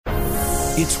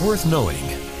It's worth knowing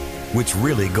what's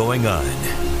really going on.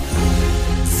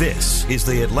 This is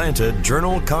the Atlanta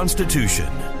Journal-Constitution.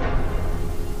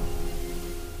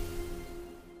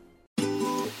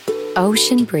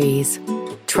 Ocean breeze,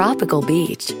 tropical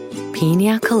beach,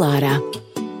 pina colada.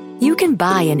 You can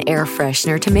buy an air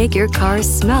freshener to make your car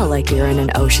smell like you're in an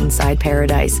oceanside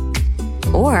paradise.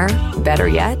 Or, better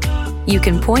yet, you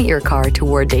can point your car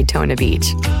toward Daytona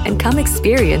Beach and come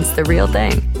experience the real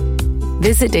thing.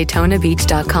 Visit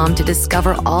DaytonaBeach.com to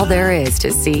discover all there is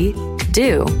to see,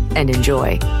 do, and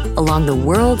enjoy along the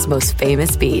world's most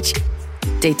famous beach.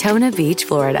 Daytona Beach,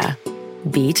 Florida.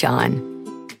 Beach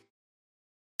on.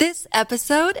 This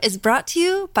episode is brought to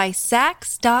you by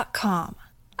Saks.com.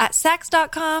 At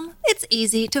Saks.com, it's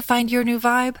easy to find your new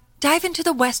vibe. Dive into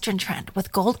the Western trend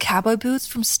with gold cowboy boots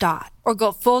from Stott, or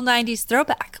go full 90s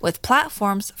throwback with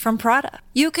platforms from Prada.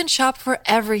 You can shop for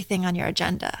everything on your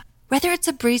agenda, whether it's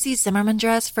a breezy Zimmermann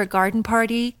dress for a garden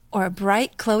party or a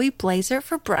bright Chloe blazer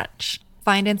for brunch.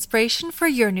 Find inspiration for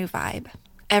your new vibe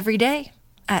every day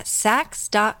at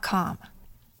Saks.com.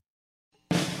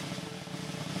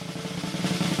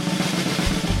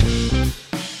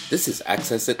 This is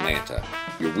Access Atlanta,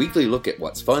 your weekly look at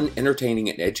what's fun, entertaining,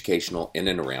 and educational in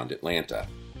and around Atlanta.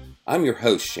 I'm your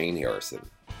host, Shane Harrison.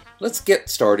 Let's get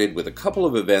started with a couple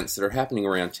of events that are happening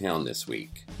around town this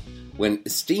week. When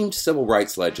esteemed civil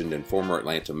rights legend and former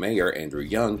Atlanta Mayor Andrew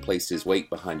Young placed his weight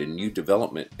behind a new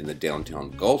development in the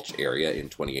downtown Gulch area in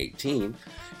 2018,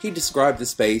 he described the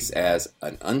space as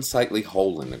an unsightly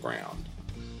hole in the ground.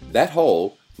 That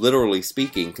hole, literally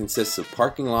speaking, consists of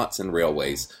parking lots and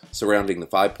railways surrounding the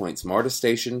Five Points MARTA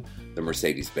station, the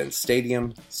Mercedes-Benz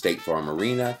Stadium, State Farm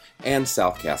Arena, and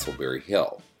South Castleberry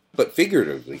Hill. But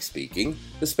figuratively speaking,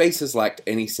 the space has lacked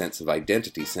any sense of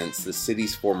identity since the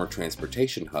city's former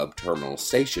transportation hub, Terminal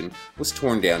Station, was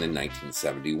torn down in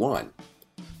 1971.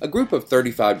 A group of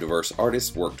 35 diverse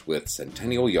artists worked with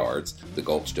Centennial Yards, the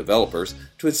Gulch developers,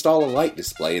 to install a light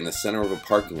display in the center of a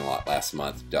parking lot last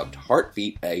month dubbed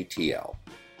Heartbeat ATL.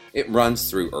 It runs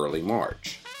through early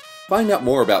March. Find out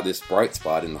more about this bright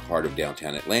spot in the heart of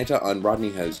downtown Atlanta on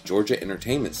Rodney Ho's Georgia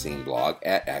Entertainment Scene blog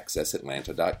at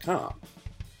accessatlanta.com.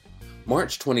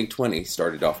 March 2020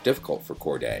 started off difficult for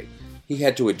Corday. He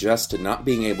had to adjust to not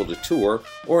being able to tour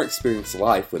or experience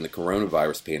life when the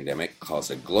coronavirus pandemic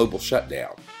caused a global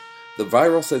shutdown. The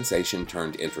viral sensation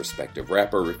turned introspective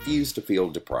rapper refused to feel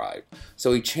deprived,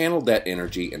 so he channeled that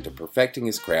energy into perfecting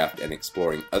his craft and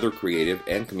exploring other creative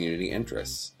and community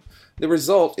interests. The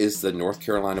result is the North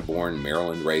Carolina-born,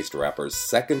 Maryland-raised rapper's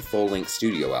second full-length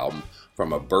studio album,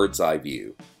 From a Bird's Eye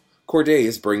View. Corday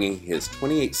is bringing his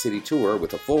 28-city tour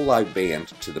with a full live band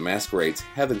to the Masquerade's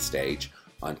Heaven stage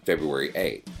on February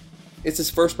 8th. It's his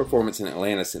first performance in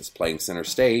Atlanta since playing center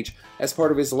stage as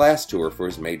part of his last tour for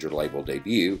his major label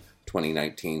debut,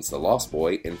 2019's The Lost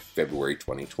Boy, in February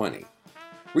 2020.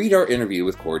 Read our interview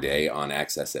with Corday on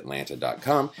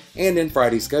accessatlanta.com and in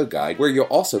Friday's Go Guide, where you'll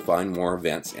also find more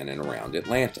events in and around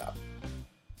Atlanta.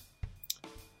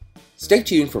 Stay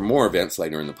tuned for more events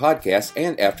later in the podcast,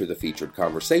 and after the featured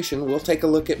conversation, we'll take a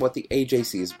look at what the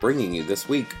AJC is bringing you this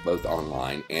week, both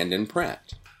online and in print.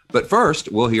 But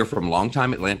first, we'll hear from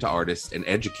longtime Atlanta artist and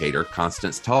educator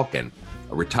Constance Talkin,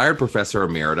 a retired professor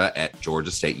emerita at Georgia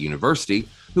State University,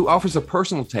 who offers a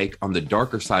personal take on the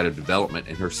darker side of development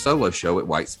in her solo show at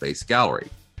White Space Gallery.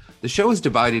 The show is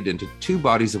divided into two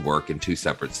bodies of work in two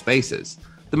separate spaces.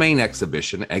 The main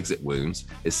exhibition, Exit Wounds,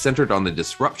 is centered on the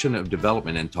disruption of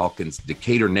development in Talkin's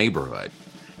Decatur neighborhood.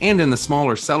 And in the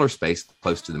smaller cellar space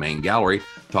close to the main gallery,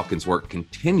 Talkin's work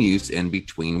continues in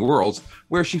Between Worlds,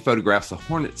 where she photographs a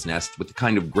hornet's nest with the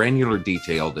kind of granular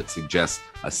detail that suggests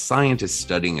a scientist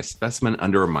studying a specimen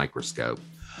under a microscope.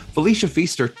 Felicia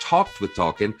Feaster talked with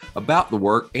Talkin about the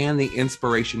work and the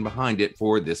inspiration behind it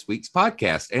for this week's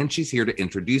podcast, and she's here to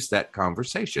introduce that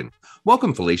conversation.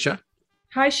 Welcome, Felicia.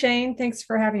 Hi, Shane. Thanks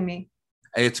for having me.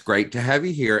 It's great to have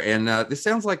you here, and this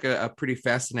sounds like a pretty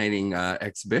fascinating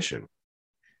exhibition.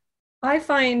 I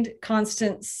find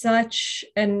Constance such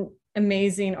an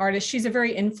amazing artist. She's a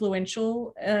very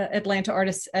influential Atlanta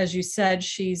artist, as you said.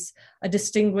 She's a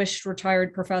distinguished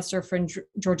retired professor from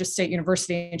Georgia State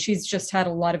University, and she's just had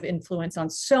a lot of influence on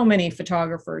so many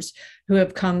photographers who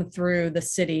have come through the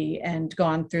city and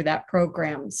gone through that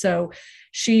program. So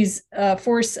she's a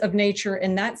force of nature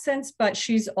in that sense, but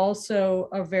she's also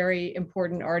a very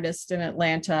important artist in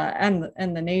Atlanta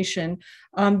and the nation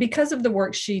because of the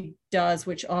work she does,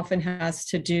 which often has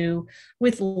to do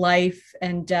with life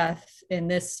and death. In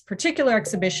this particular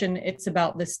exhibition, it's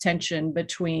about this tension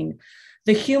between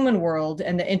the human world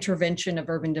and the intervention of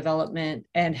urban development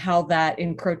and how that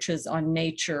encroaches on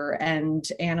nature and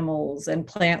animals and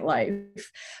plant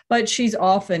life. But she's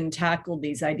often tackled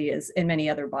these ideas in many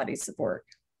other bodies of work.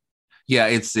 Yeah,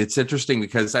 it's interesting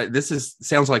because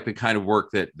sounds like the kind of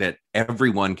work that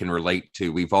everyone can relate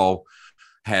to. We've all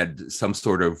had some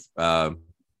sort of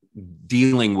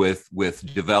dealing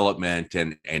with development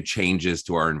and changes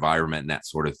to our environment and that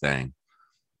sort of thing.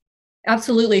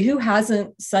 Absolutely. Who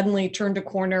hasn't suddenly turned a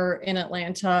corner in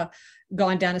Atlanta,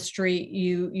 gone down a street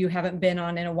you haven't been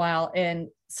on in a while, and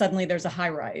suddenly there's a high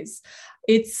rise?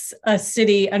 It's a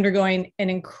city undergoing an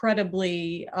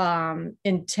incredibly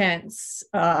intense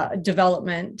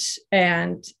development,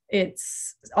 and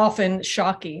it's often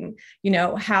shocking,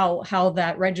 how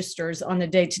that registers on the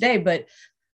day to day. But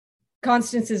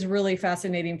Constance is really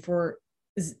fascinating for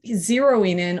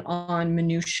zeroing in on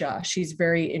minutia. She's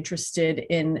very interested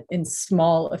in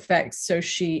small effects. So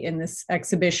she, in this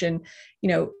exhibition,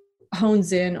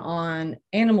 hones in on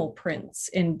animal prints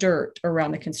in dirt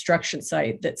around the construction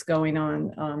site that's going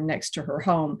on next to her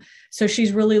home. So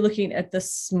she's really looking at the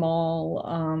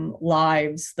small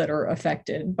lives that are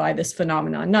affected by this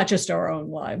phenomenon, not just our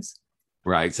own lives.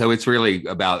 Right. So it's really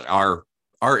about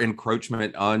our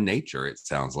encroachment on nature, it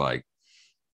sounds like.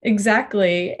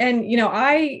 Exactly. And,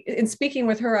 in speaking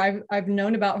with her, I've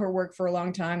known about her work for a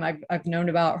long time. I've known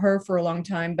about her for a long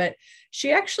time, but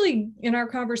she actually, in our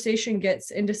conversation, gets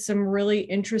into some really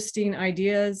interesting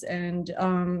ideas and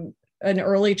an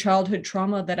early childhood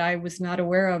trauma that I was not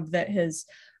aware of that has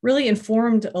really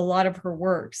informed a lot of her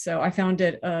work. So I found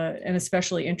it an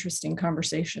especially interesting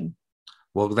conversation.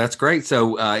 Well, that's great.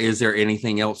 So is there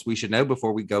anything else we should know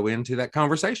before we go into that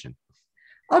conversation?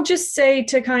 I'll just say,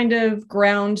 to kind of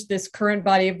ground this current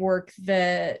body of work,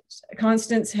 that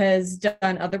Constance has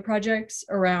done other projects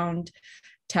around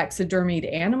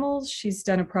taxidermied animals. She's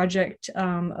done a project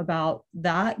about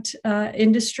that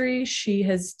industry. She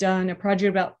has done a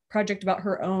project about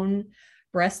her own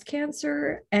breast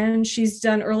cancer, and she's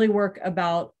done early work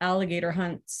about alligator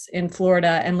hunts in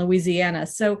Florida and Louisiana.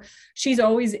 So she's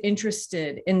always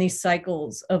interested in these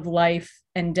cycles of life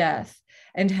and death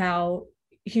and how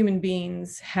human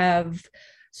beings have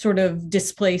sort of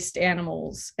displaced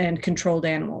animals and controlled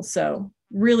animals. So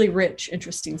really rich,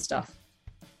 interesting stuff.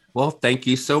 Well, thank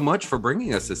you so much for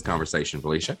bringing us this conversation,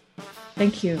 Felicia.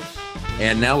 Thank you.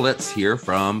 And now let's hear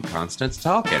from Constance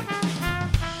Talkin.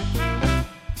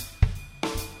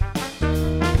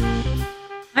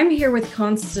 I'm here with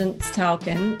Constance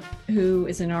Talkin, who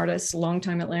is an artist,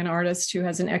 longtime Atlanta artist, who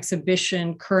has an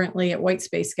exhibition currently at White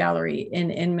Space Gallery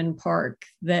in Inman Park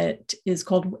that is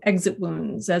called Exit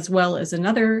Wounds, as well as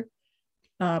another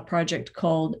project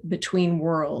called Between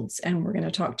Worlds. And we're going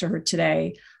to talk to her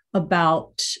today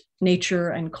about nature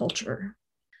and culture.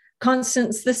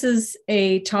 Constance, this is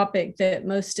a topic that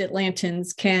most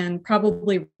Atlantans can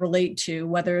probably relate to,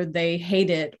 whether they hate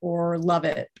it or love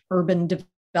it, urban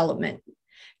development.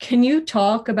 Can you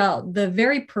talk about the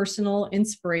very personal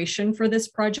inspiration for this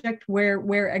project,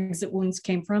 where Exit Wounds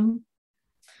came from?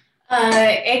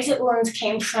 Exit Wounds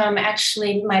came from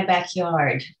actually my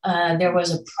backyard. There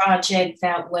was a project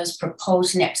that was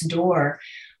proposed next door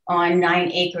on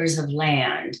 9 acres of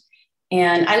land.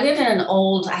 And I live in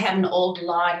I have an old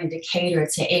lot in Decatur.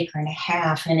 It's 1.5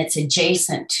 acres, and it's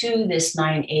adjacent to this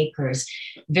 9 acres.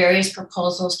 Various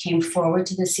proposals came forward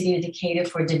to the city of Decatur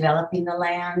for developing the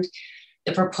land.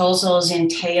 The proposals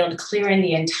entailed clearing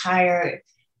the entire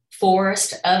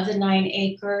forest of the 9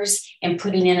 acres and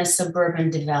putting in a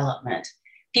suburban development.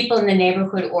 People in the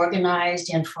neighborhood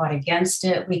organized and fought against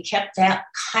it. We kept that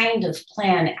kind of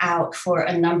plan out for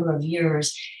a number of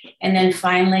years. And then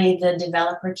finally, the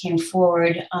developer came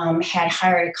forward, had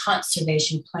hired a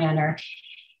conservation planner,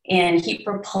 and he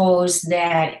proposed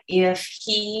that if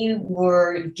he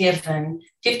were given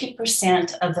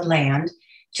 50% of the land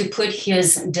to put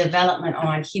his development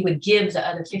on, he would give the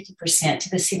other 50% to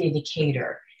the city of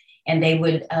Decatur. And they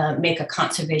would make a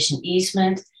conservation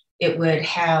easement. It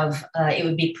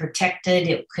would be protected.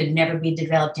 It could never be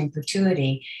developed in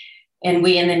perpetuity. And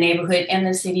we in the neighborhood and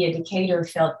the city of Decatur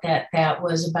felt that that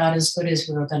was about as good as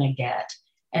we were going to get.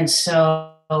 And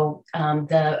so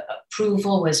the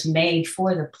approval was made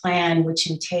for the plan, which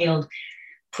entailed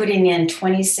putting in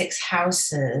 26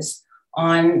 houses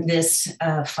on this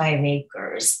 5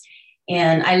 acres.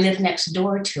 And I live next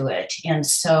door to it. And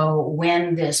so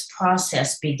when this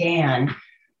process began,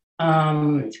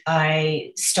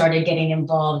 I started getting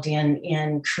involved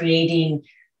in creating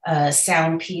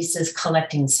sound pieces,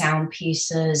 collecting sound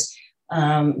pieces,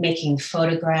 making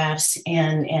photographs,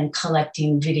 and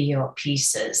collecting video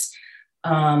pieces.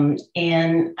 And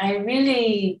I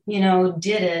really,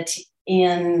 did it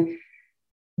in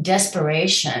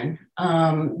desperation.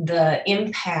 The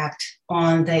impact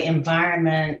on the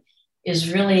environment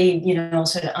is really,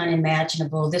 sort of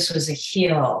unimaginable. This was a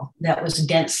hill that was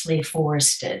densely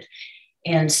forested.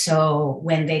 And so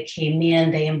when they came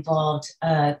in, they involved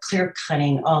clear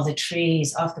cutting all the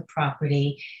trees off the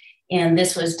property. And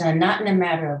this was done not in a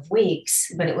matter of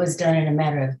weeks, but it was done in a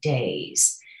matter of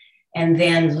days. And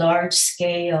then large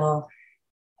scale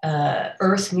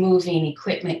earth moving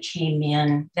equipment came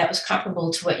in that was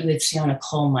comparable to what you would see on a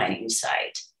coal mining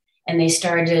site. And they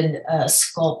started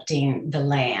sculpting the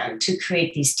land to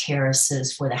create these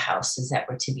terraces for the houses that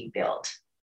were to be built.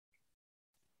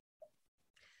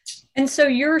 And so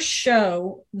your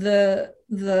show, the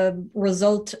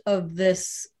result of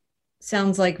this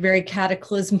sounds like very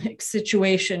cataclysmic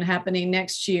situation happening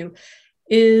next to you,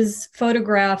 is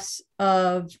photographs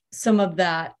of some of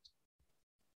that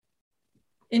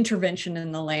intervention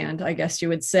in the land, I guess you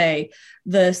would say,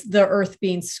 the earth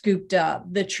being scooped up,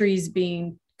 the trees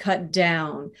being cut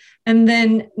down. And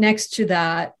then next to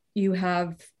that, you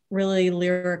have really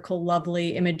lyrical,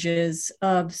 lovely images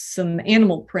of some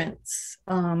animal prints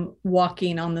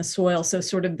walking on the soil. So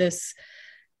sort of this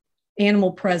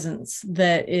animal presence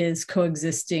that is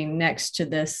coexisting next to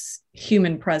this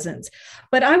human presence.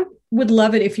 But I would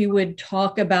love it if you would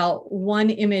talk about one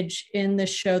image in the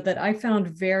show that I found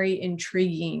very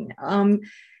intriguing.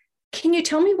 Can you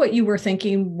tell me what you were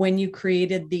thinking when you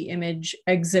created the image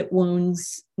Exit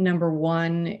Wounds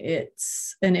 #1?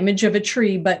 It's an image of a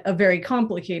tree, but a very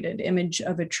complicated image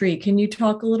of a tree. Can you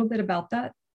talk a little bit about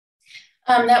that?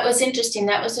 That was interesting.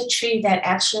 That was a tree that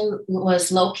actually was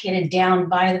located down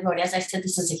by the road. As I said,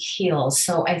 this is a hill.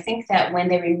 So I think that when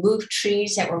they removed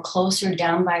trees that were closer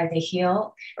down by the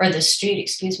hill, or the street,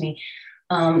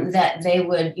 that they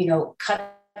would,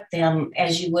 cut them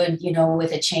as you would,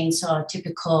 with a chainsaw,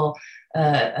 typical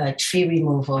tree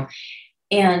removal.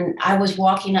 And I was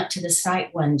walking up to the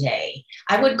site one day.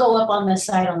 I would go up on the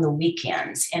site on the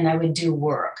weekends and I would do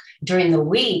work. During the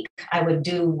week, I would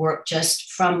do work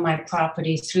just from my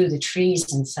property through the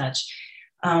trees and such.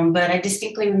 But I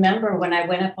distinctly remember when I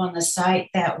went up on the site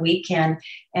that weekend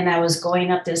and I was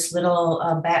going up this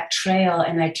little back trail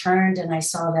and I turned and I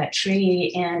saw that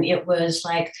tree and it was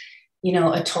like,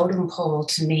 a totem pole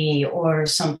to me or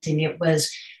something. It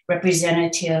was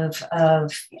representative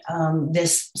of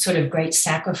this sort of great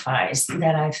sacrifice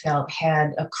that I felt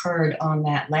had occurred on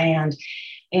that land.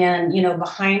 And,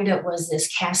 behind it was this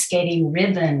cascading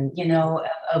ribbon,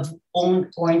 of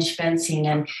orange fencing.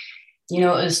 And, it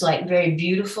was like very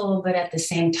beautiful, but at the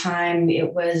same time,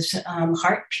 it was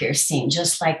heart piercing,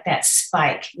 just like that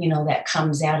spike, that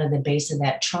comes out of the base of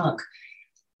that trunk.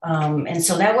 And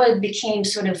so that became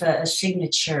sort of a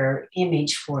signature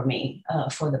image for me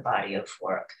for the body of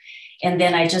work. And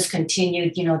then I just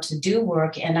continued, to do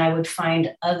work, and I would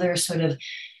find other sort of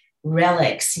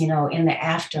relics, in the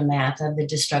aftermath of the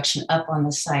destruction up on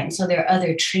the site. And so there are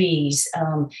other trees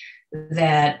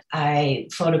that I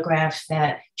photographed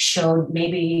that showed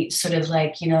maybe sort of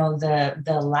like,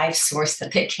 the life source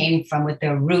that they came from with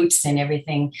their roots and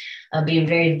everything being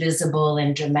very visible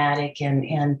and dramatic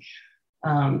and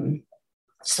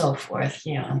so forth.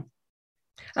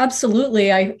 Absolutely.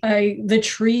 The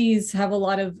trees have a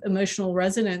lot of emotional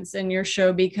resonance in your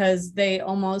show because they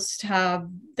almost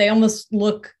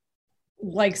look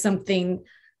like something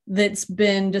that's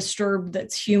been disturbed,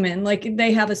 that's human. Like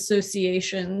they have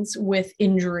associations with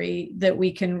injury that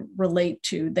we can relate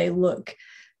to. They look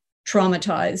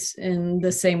traumatized in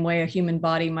the same way a human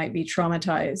body might be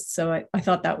traumatized. So I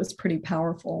thought that was pretty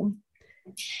powerful.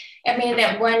 I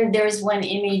mean, there's one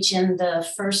image in the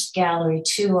first gallery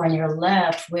too on your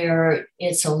left where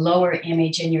it's a lower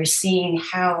image and you're seeing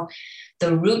how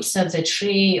the roots of the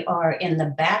tree are in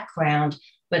the background,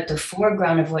 but the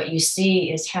foreground of what you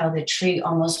see is how the tree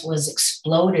almost was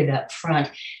exploded up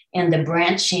front and the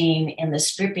branching and the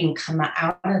stripping come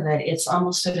out of it. It's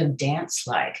almost sort of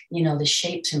dance-like, the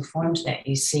shapes and forms that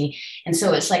you see. And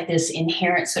so it's like this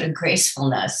inherent sort of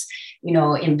gracefulness,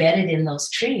 embedded in those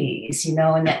trees,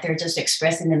 and that they're just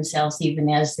expressing themselves even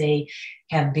as they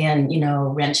have been,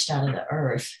 wrenched out of the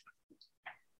earth.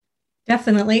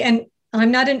 Definitely. And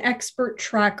I'm not an expert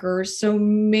tracker, so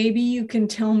maybe you can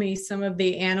tell me some of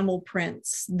the animal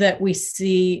prints that we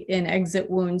see in Exit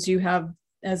Wounds. You have,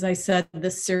 as I said,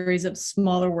 this series of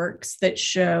smaller works that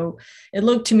show, it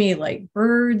looked to me like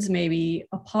birds, maybe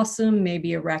a possum,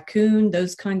 maybe a raccoon,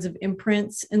 those kinds of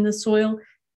imprints in the soil.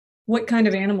 What kind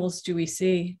of animals do we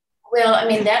see? Well, I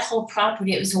mean, that whole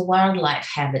property, it was a wildlife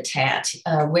habitat.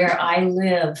 Where I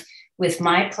live, with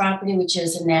my property, which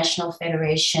is a National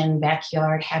Federation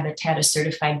backyard habitat, a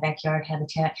certified backyard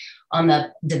habitat. On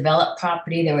the developed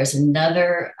property, there was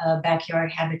another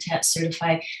backyard habitat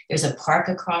certified. There's a park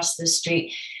across the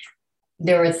street.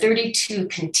 There were 32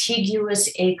 contiguous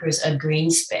acres of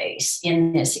green space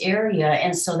in this area.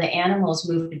 And so the animals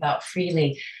moved about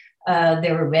freely.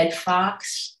 There were red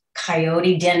fox,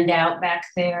 coyote denned out back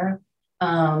there,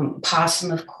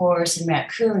 possum, of course, and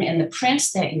raccoon. And the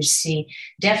prints that you see,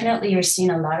 definitely you're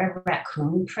seeing a lot of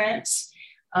raccoon prints.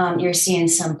 You're seeing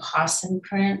some possum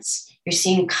prints. You're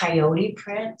seeing coyote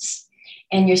prints.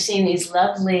 And you're seeing these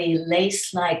lovely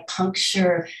lace-like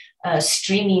puncture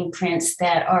streaming prints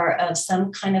that are of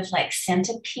some kind of like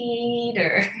centipede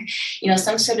or,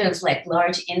 some sort of like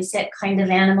large insect kind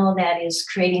of animal that is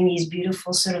creating these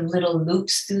beautiful sort of little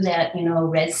loops through that,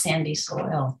 red sandy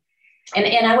soil.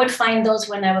 And I would find those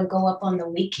when I would go up on the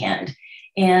weekend,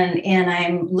 and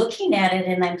I'm looking at it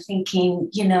and I'm thinking,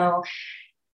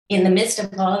 in the midst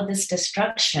of all of this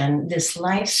destruction, this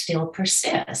life still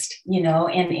persists,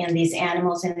 and these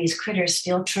animals and these critters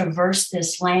still traverse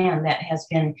this land that has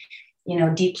been,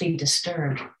 deeply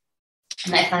disturbed.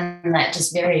 And I find that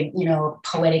just very,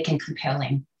 poetic and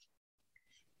compelling.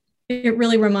 It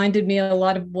really reminded me a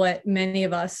lot of what many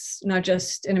of us, not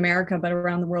just in America, but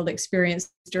around the world,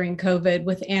 experienced during COVID,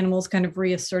 with animals kind of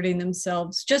reasserting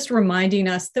themselves, just reminding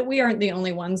us that we aren't the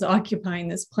only ones occupying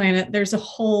this planet. There's a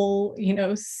whole,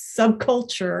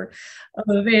 subculture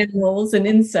of animals and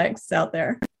insects out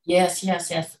there. Yes,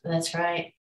 that's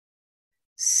right.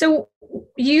 So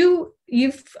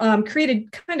you've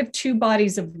created kind of two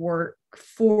bodies of work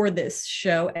for this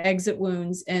show, Exit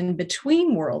Wounds and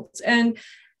Between Worlds. And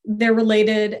they're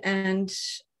related and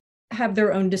have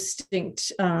their own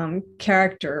distinct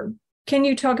character. Can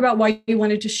you talk about why you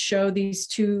wanted to show these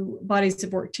two bodies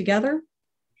of work together?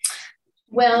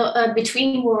 Well,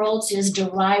 Between Worlds is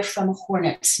derived from a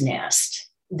hornet's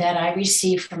nest that I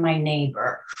received from my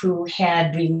neighbor, who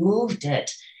had removed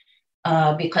it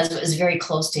because it was very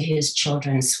close to his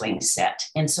children's swing set.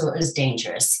 And so it was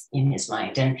dangerous in his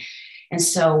mind. And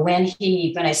so when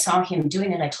I saw him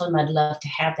doing it, I told him I'd love to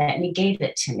have that. And he gave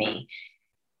it to me.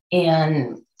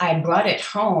 And I brought it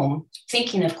home,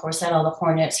 thinking, of course, that all the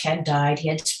hornets had died. He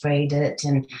had sprayed it.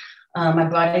 And I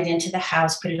brought it into the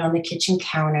house, put it on the kitchen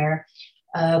counter,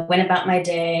 went about my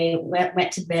day,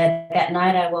 went to bed. That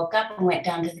night I woke up and went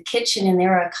down to the kitchen, and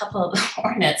there were a couple of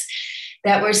hornets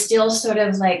that were still sort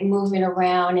of like moving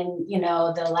around in,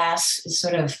 the last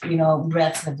sort of,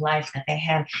 breath of life that they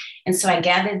had. And so I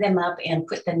gathered them up and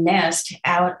put the nest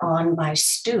out on my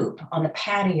stoop on the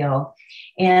patio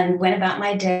and went about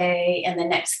my day. And the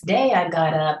next day I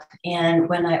got up, and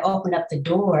when I opened up the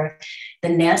door, the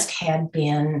nest had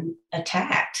been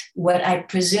attacked, what I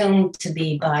presumed to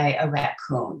be by a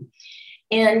raccoon.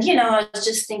 And, I was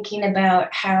just thinking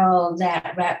about how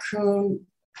that raccoon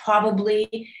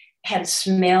probably had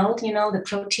smelled, the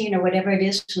protein or whatever it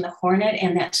is from the hornet,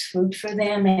 and that's food for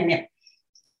them. And it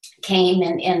came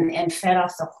and fed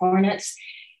off the hornets.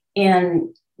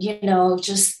 And,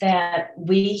 just that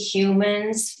we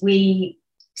humans, we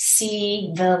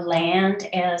see the land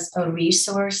as a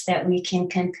resource that we can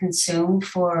consume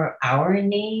for our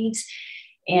needs.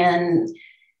 And,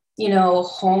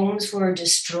 homes were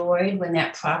destroyed when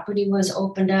that property was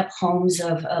opened up, homes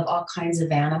of all kinds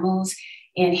of animals.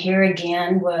 And here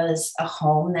again was a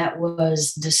home that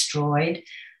was destroyed.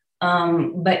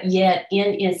 But yet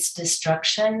in its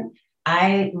destruction,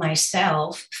 I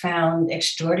myself found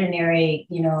extraordinary,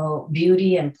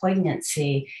 beauty and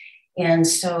poignancy. And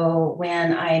so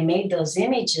when I made those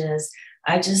images,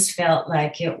 I just felt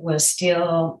like it was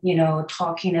still,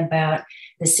 talking about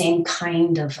the same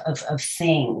kind of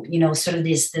thing, sort of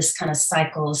this kind of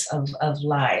cycles of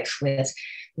life with,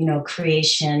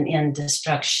 creation and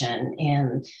destruction,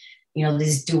 and,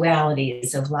 these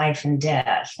dualities of life and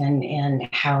death, and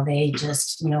how they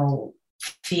just,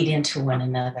 feed into one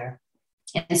another.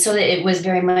 And so it was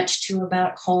very much too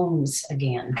about homes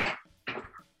again.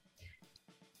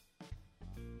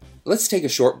 Let's take a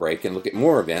short break and look at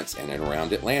more events in and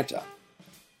around Atlanta.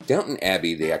 Downton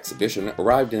Abbey, the exhibition,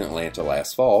 arrived in Atlanta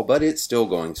last fall, but it's still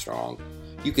going strong.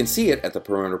 You can see it at the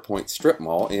Perimeter Point Strip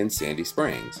Mall in Sandy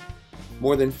Springs.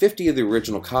 More than 50 of the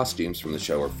original costumes from the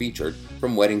show are featured,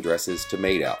 from wedding dresses to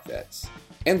maid outfits.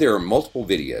 And there are multiple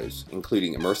videos,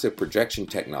 including immersive projection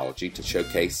technology to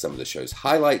showcase some of the show's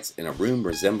highlights in a room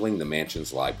resembling the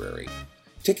mansion's library.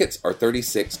 Tickets are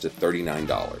 $36 to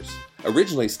 $39.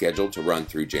 Originally scheduled to run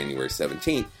through January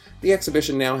 17th, the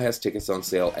exhibition now has tickets on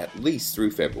sale at least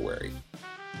through February.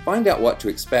 Find out what to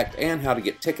expect and how to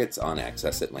get tickets on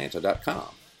AccessAtlanta.com.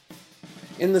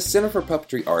 In the Center for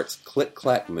Puppetry Arts' Click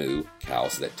Clack Moo,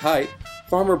 Cows That Type,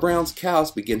 Farmer Brown's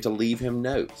cows begin to leave him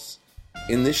notes.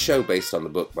 In this show based on the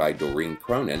book by Doreen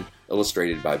Cronin,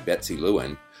 illustrated by Betsy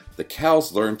Lewin, the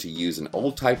cows learn to use an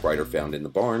old typewriter found in the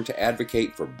barn to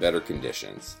advocate for better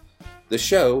conditions. The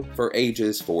show, for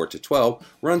ages 4 to 12,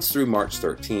 runs through March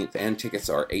 13th and tickets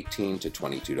are $18 to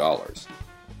 $22.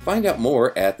 Find out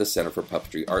more at the Center for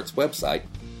Puppetry Arts website,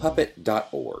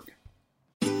 puppet.org.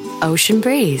 Ocean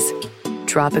breeze,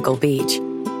 tropical beach.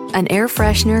 An air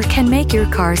freshener can make your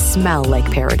car smell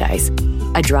like paradise.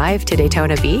 A drive to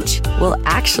Daytona Beach will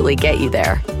actually get you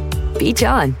there. Beach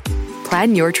on.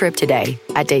 Plan your trip today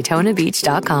at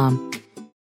DaytonaBeach.com.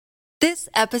 This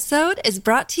episode is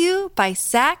brought to you by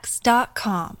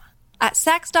Sax.com. At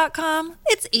Sax.com,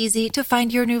 it's easy to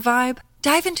find your new vibe.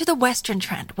 Dive into the Western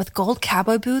trend with gold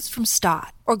cowboy boots from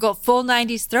Stott, or go full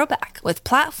 90s throwback with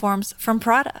platforms from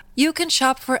Prada. You can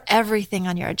shop for everything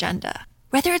on your agenda,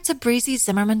 whether it's a breezy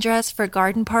Zimmermann dress for a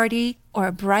garden party or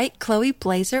a bright Chloe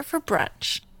blazer for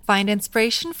brunch. Find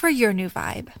inspiration for your new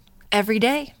vibe every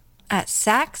day at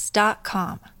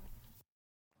Sax.com.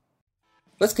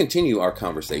 Let's continue our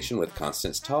conversation with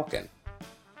Constance Talkin.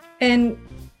 And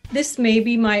this may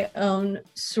be my own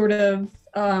sort of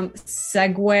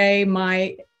segue,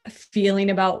 my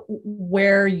feeling about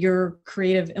where your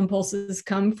creative impulses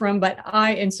come from,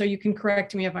 and so you can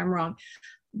correct me if I'm wrong,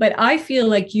 but I feel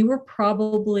like you were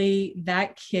probably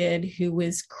that kid who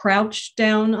was crouched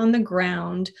down on the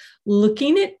ground,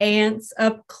 looking at ants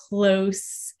up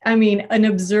close. I mean, an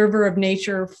observer of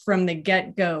nature from the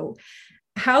get-go.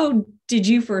 How did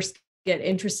you first get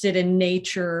interested in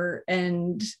nature?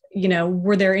 And,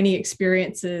 were there any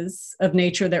experiences of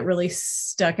nature that really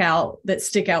stick out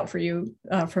for you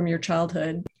from your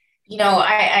childhood?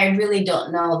 I really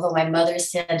don't know, though my mother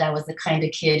said I was the kind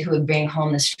of kid who would bring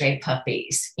home the stray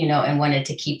puppies, and wanted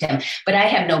to keep them. But I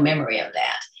have no memory of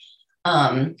that.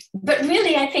 But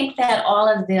really, I think that all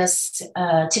of this,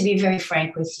 to be very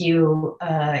frank with you,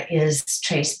 is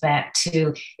traced back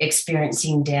to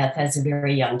experiencing death as a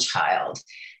very young child.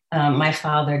 My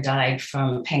father died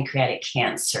from pancreatic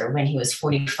cancer when he was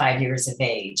 45 years of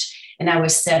age, and I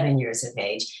was 7 years of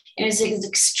age. And it was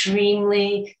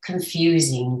extremely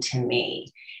confusing to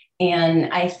me.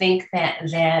 And I think that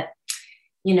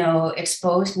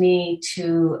exposed me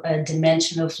to a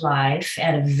dimension of life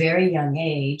at a very young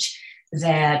age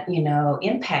that,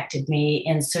 impacted me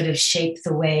and sort of shaped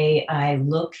the way I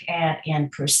look at and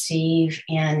perceive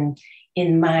and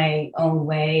in my own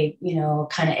way,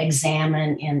 kind of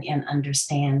examine and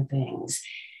understand things.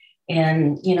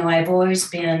 And, I've always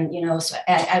been,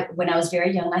 when I was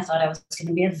very young, I thought I was going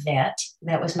to be a vet.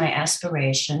 That was my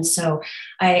aspiration. So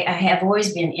I have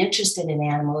always been interested in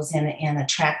animals and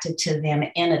attracted to them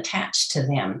and attached to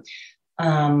them.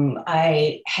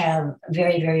 I have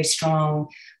very, very strong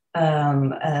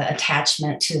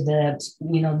attachment to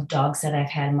the dogs that I've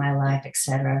had in my life, et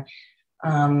cetera.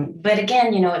 But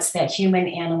again, it's that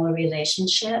human-animal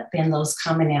relationship and those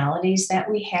commonalities that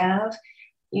we have,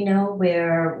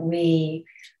 where we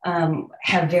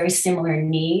have very similar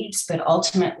needs, but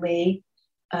ultimately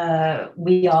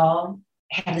we all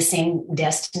have the same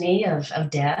destiny of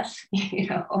death,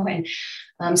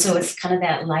 and so it's kind of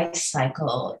that life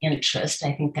cycle interest,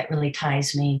 I think, that really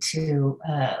ties me to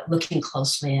looking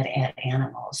closely at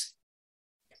animals.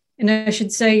 And I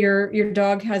should say your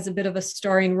dog has a bit of a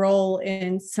starring role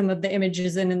in some of the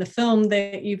images and in the film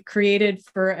that you've created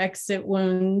for Exit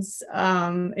Wounds.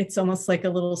 It's almost like a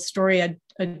little story,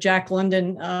 a Jack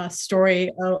London story,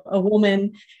 a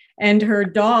woman and her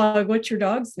dog. What's your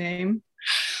dog's name?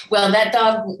 Well, that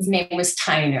dog's name was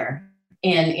Tyner,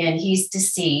 and he's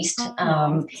deceased.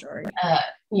 Sorry.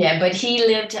 But he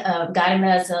lived, got him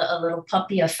as a little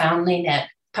puppy, a foundling at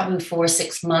probably 4 or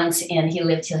 6 months, and he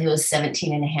lived till he was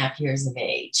 17 and a half years of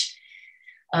age.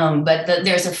 But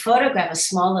there's a photograph, a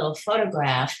small little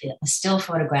photograph, a still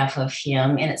photograph of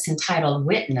him, and it's entitled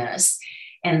Witness.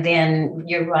 And then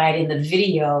you're right, in the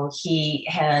video, he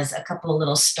has a couple of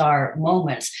little star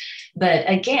moments. But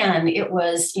again, it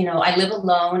was, I live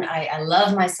alone. I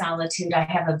love my solitude. I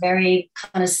have a very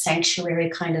kind of sanctuary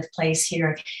kind of place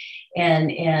here. And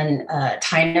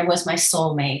Tyner was my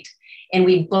soulmate. And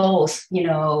we both,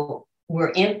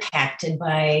 were impacted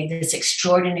by this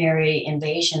extraordinary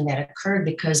invasion that occurred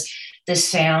because the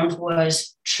sound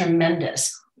was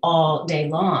tremendous all day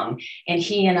long. And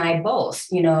he and I both,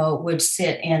 would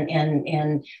sit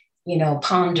and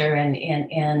ponder and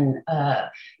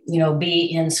be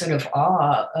in sort of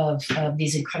awe of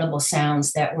these incredible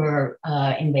sounds that were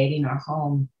invading our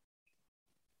home.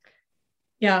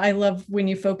 Yeah, I love when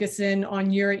you focus in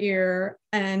on your ear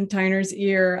and Tyner's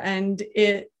ear, and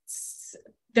it's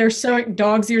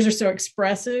dogs' ears are so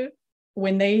expressive.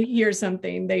 When they hear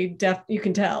something, you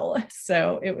can tell.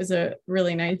 So it was a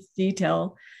really nice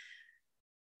detail.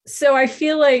 So I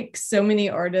feel like so many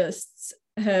artists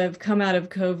have come out of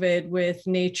COVID with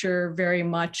nature very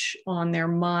much on their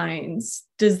minds.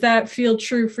 Does that feel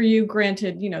true for you?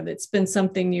 Granted, that's been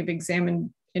something you've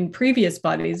examined in previous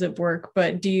bodies of work,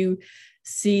 but do you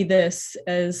see this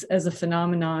as a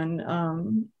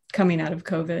phenomenon coming out of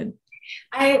COVID?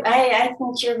 I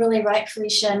think you're really right,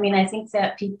 Felicia. I mean, I think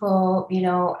that people,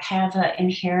 have an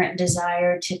inherent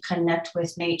desire to connect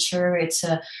with nature. It's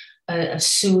a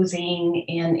soothing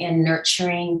and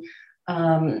nurturing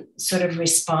sort of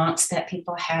response that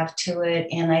people have to it.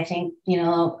 And I think,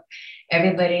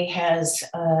 everybody has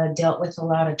dealt with a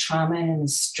lot of trauma and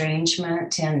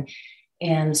estrangement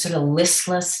and sort of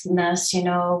listlessness,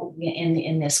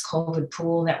 in this COVID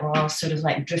pool that we're all sort of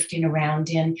like drifting around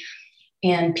in.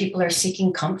 And people are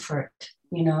seeking comfort,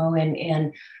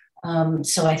 and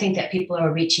so I think that people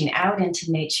are reaching out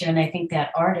into nature. And I think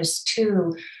that artists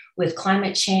too, with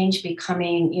climate change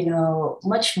becoming,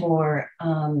 much more,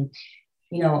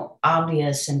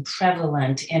 obvious and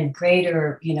prevalent and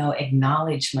greater,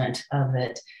 acknowledgement of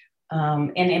it.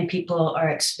 And people are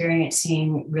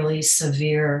experiencing really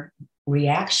severe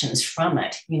reactions from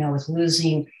it, with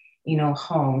losing,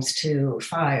 homes to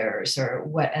fires or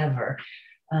whatever.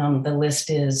 The list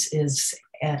is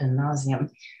ad nauseum.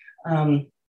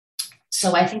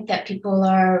 So I think that people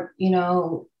are,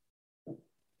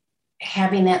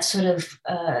 having that sort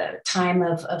of time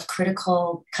of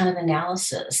critical kind of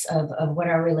analysis of what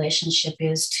our relationship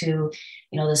is to,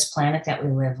 this planet that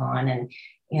we live on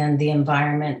and the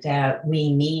environment that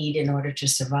we need in order to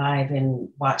survive, and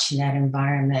watching that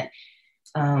environment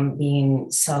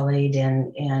being sullied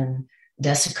and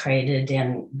desecrated,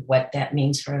 and what that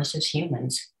means for us as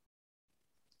humans.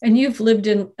 And you've lived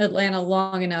in Atlanta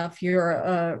long enough. You're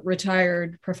a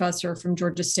retired professor from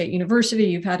Georgia State University.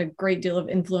 You've had a great deal of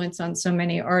influence on so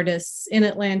many artists in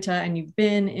Atlanta, and you've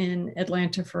been in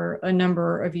Atlanta for a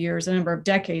number of years, a number of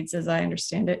decades, as I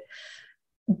understand it.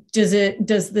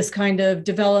 Does this kind of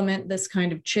development, this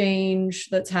kind of change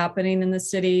that's happening in the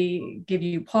city give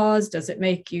you pause? Does it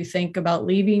make you think about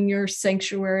leaving your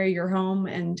sanctuary, your home,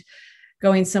 and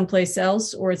going someplace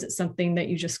else? Or is it something that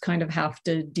you just kind of have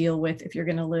to deal with if you're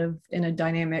going to live in a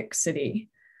dynamic city?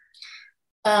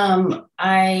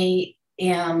 I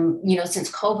am, since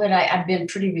COVID, I've been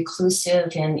pretty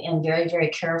reclusive and very, very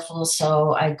careful.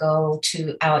 So I go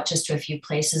out just to a few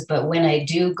places. But when I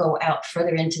do go out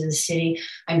further into the city,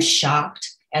 I'm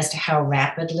shocked as to how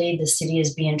rapidly the city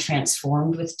is being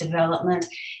transformed with development.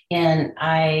 And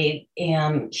I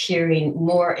am hearing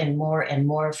more and more and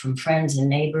more from friends and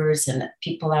neighbors and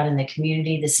people out in the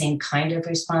community, the same kind of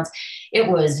response. It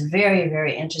was very,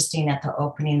 very interesting at the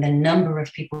opening, the number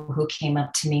of people who came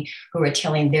up to me who were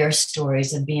telling their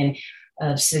stories of being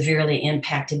severely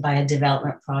impacted by a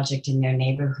development project in their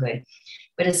neighborhood.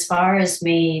 But as far as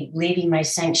me leaving my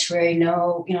sanctuary,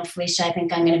 no, Felicia, I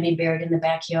think I'm going to be buried in the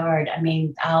backyard. I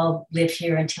mean, I'll live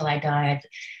here until I die.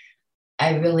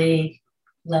 I really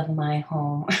love my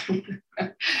home.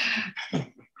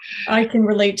 I can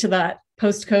relate to that.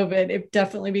 Post-COVID, it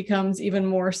definitely becomes even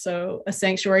more so a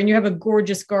sanctuary. And you have a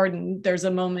gorgeous garden. There's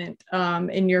a moment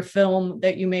in your film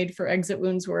that you made for Exit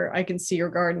Wounds where I can see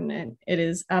your garden, and it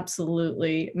is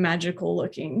absolutely magical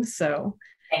looking. So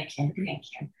thank you.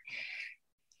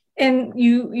 And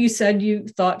you said you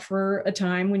thought for a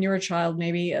time when you were a child,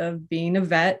 maybe, of being a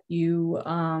vet. You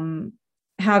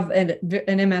have an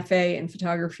MFA in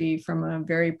photography from a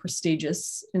very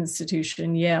prestigious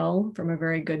institution, Yale, from a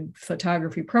very good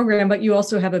photography program, but you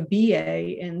also have a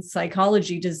BA in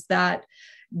psychology. Does that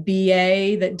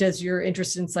does your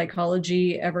interest in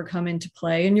psychology ever come into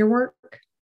play in your work?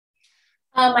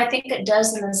 I think it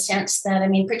does, in the sense that,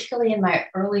 particularly in my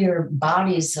earlier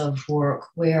bodies of work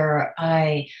where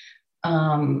I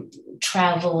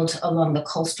traveled along the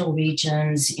coastal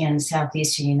regions in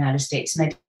southeastern United States,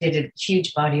 and I did a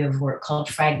huge body of work called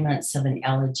Fragments of an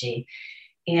Elegy.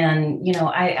 And,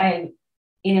 it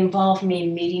involved me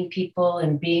meeting people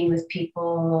and being with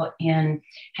people and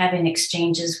having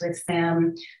exchanges with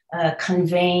them,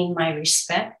 conveying my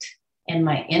respect and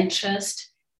my interest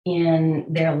in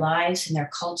their lives and their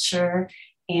culture,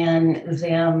 and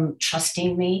them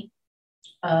trusting me.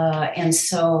 And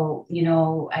so,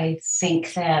 I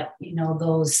think that,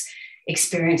 those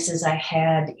experiences I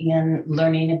had in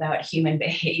learning about human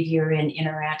behavior and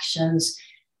interactions,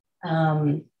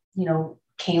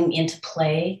 came into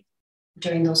play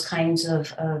during those kinds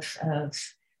of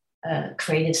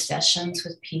creative sessions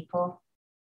with people.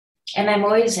 I'm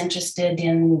always interested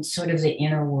in sort of the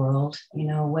inner world,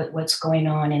 what's going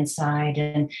on inside,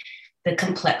 and the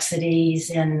complexities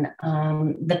and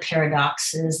the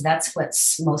paradoxes. That's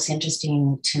what's most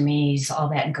interesting to me, is all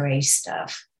that gray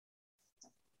stuff.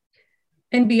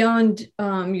 And beyond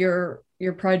your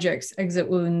projects, Exit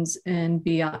Wounds and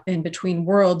Beyond, In Between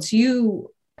Worlds,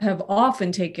 you have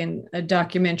often taken a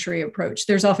documentary approach.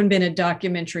 There's often been a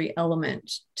documentary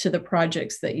element to the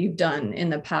projects that you've done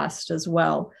in the past as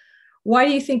well. Why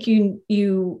do you think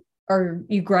you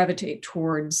gravitate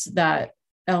towards that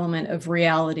element of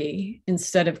reality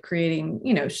instead of creating,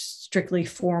 strictly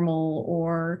formal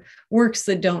or works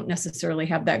that don't necessarily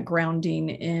have that grounding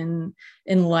in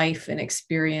life and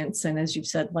experience, and, as you've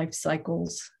said, life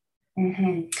cycles?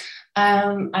 Mm-hmm.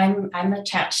 I'm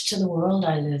attached to the world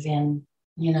I live in.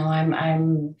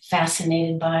 I'm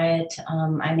fascinated by it.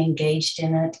 I'm engaged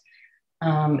in it.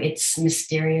 It's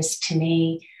mysterious to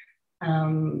me.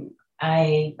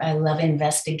 I love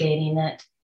investigating it.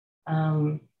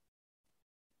 I'm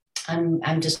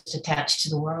just attached to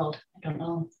the world. I don't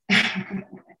know.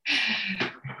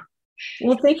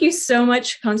 Well, thank you so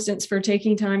much, Constance, for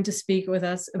taking time to speak with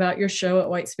us about your show at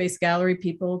White Space Gallery.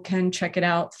 People can check it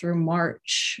out through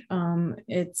March.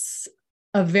 It's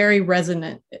a very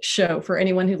resonant show for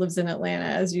anyone who lives in Atlanta.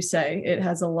 As you say, it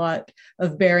has a lot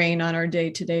of bearing on our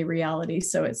day-to-day reality.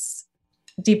 So it's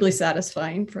deeply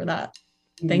satisfying for that.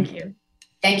 Thank you.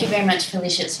 Thank you very much,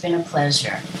 Felicia. It's been a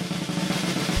pleasure.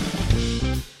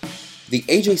 The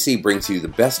AJC brings you the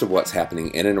best of what's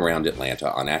happening in and around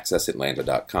Atlanta on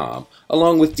AccessAtlanta.com,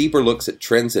 along with deeper looks at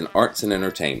trends in arts and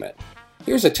entertainment.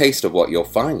 Here's a taste of what you'll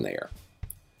find there.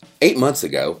 8 months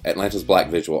ago, Atlanta's Black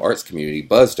visual arts community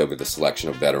buzzed over the selection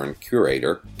of veteran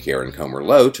curator Karen Comer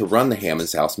Lowe to run the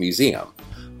Hammons House Museum.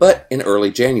 But in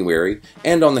early January,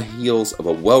 and on the heels of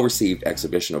a well-received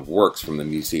exhibition of works from the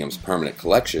museum's permanent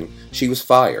collection, she was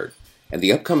fired, and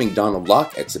the upcoming Donald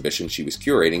Locke exhibition she was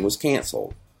curating was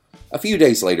canceled. A few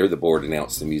days later, the board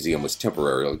announced the museum was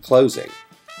temporarily closing.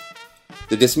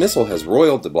 The dismissal has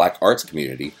roiled the Black arts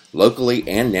community, locally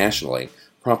and nationally,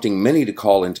 prompting many to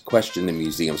call into question the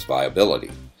museum's viability.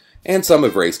 And some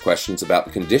have raised questions about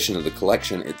the condition of the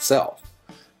collection itself.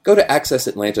 Go to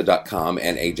AccessAtlanta.com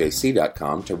and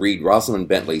AJC.com to read Rosalind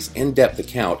Bentley's in-depth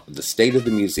account of the state of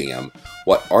the museum,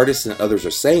 what artists and others are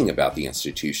saying about the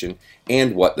institution,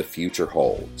 and what the future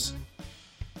holds.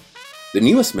 The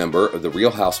newest member of the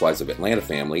Real Housewives of Atlanta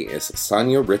family is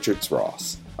Sanya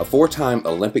Richards-Ross, a 4-time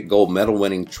Olympic gold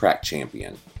medal-winning track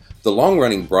champion. The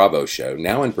long-running Bravo show,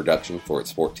 now in production for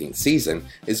its 14th season,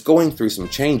 is going through some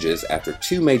changes after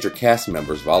 2 major cast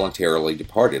members voluntarily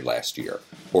departed last year,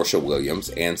 Portia Williams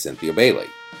and Cynthia Bailey.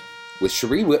 With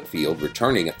Cherie Whitfield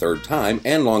returning a 3rd time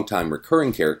and longtime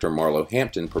recurring character Marlo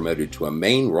Hampton promoted to a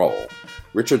main role,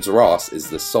 Richards-Ross is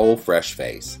the sole fresh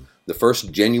face, the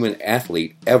first genuine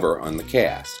athlete ever on the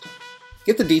cast.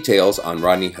 Get the details on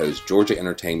Rodney Ho's Georgia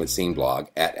Entertainment Scene blog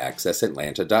at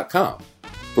AccessAtlanta.com.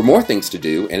 For more things to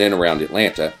do in and around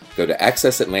Atlanta, go to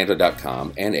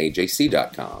AccessAtlanta.com and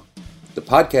AJC.com. The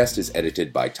podcast is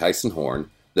edited by Tyson Horn,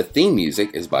 the theme music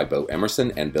is by Bo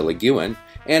Emerson and Billy Guin,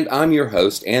 and I'm your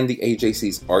host and the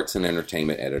AJC's Arts and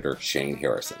Entertainment Editor, Shane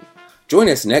Harrison. Join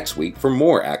us next week for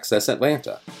more Access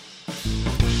Atlanta.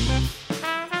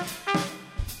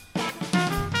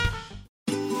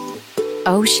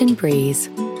 Ocean breeze,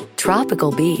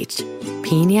 tropical beach,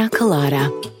 pina colada.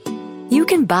 You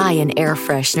can buy an air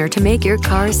freshener to make your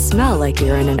car smell like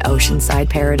you're in an oceanside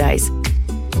paradise.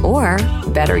 Or,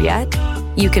 better yet,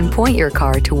 you can point your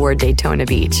car toward Daytona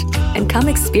Beach and come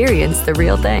experience the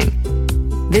real thing.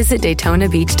 Visit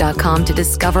DaytonaBeach.com to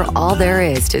discover all there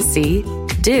is to see,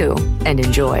 do, and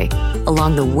enjoy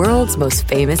along the world's most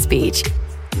famous beach.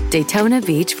 Daytona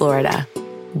Beach, Florida.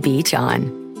 Beach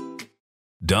on.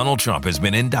 Donald Trump has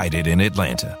been indicted in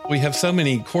Atlanta. We have so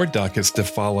many court dockets to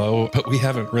follow, but we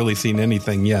haven't really seen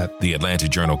anything yet. The Atlanta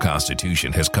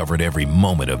Journal-Constitution has covered every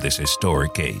moment of this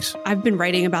historic case. I've been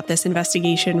writing about this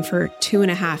investigation for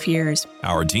 2.5 years.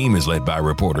 Our team is led by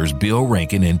reporters Bill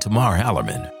Rankin and Tamar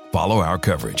Hallerman. Follow our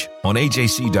coverage on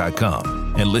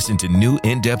AJC.com and listen to new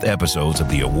in-depth episodes of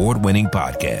the award-winning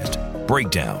podcast,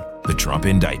 Breakdown, The Trump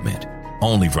Indictment,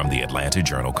 only from the Atlanta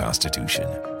Journal-Constitution.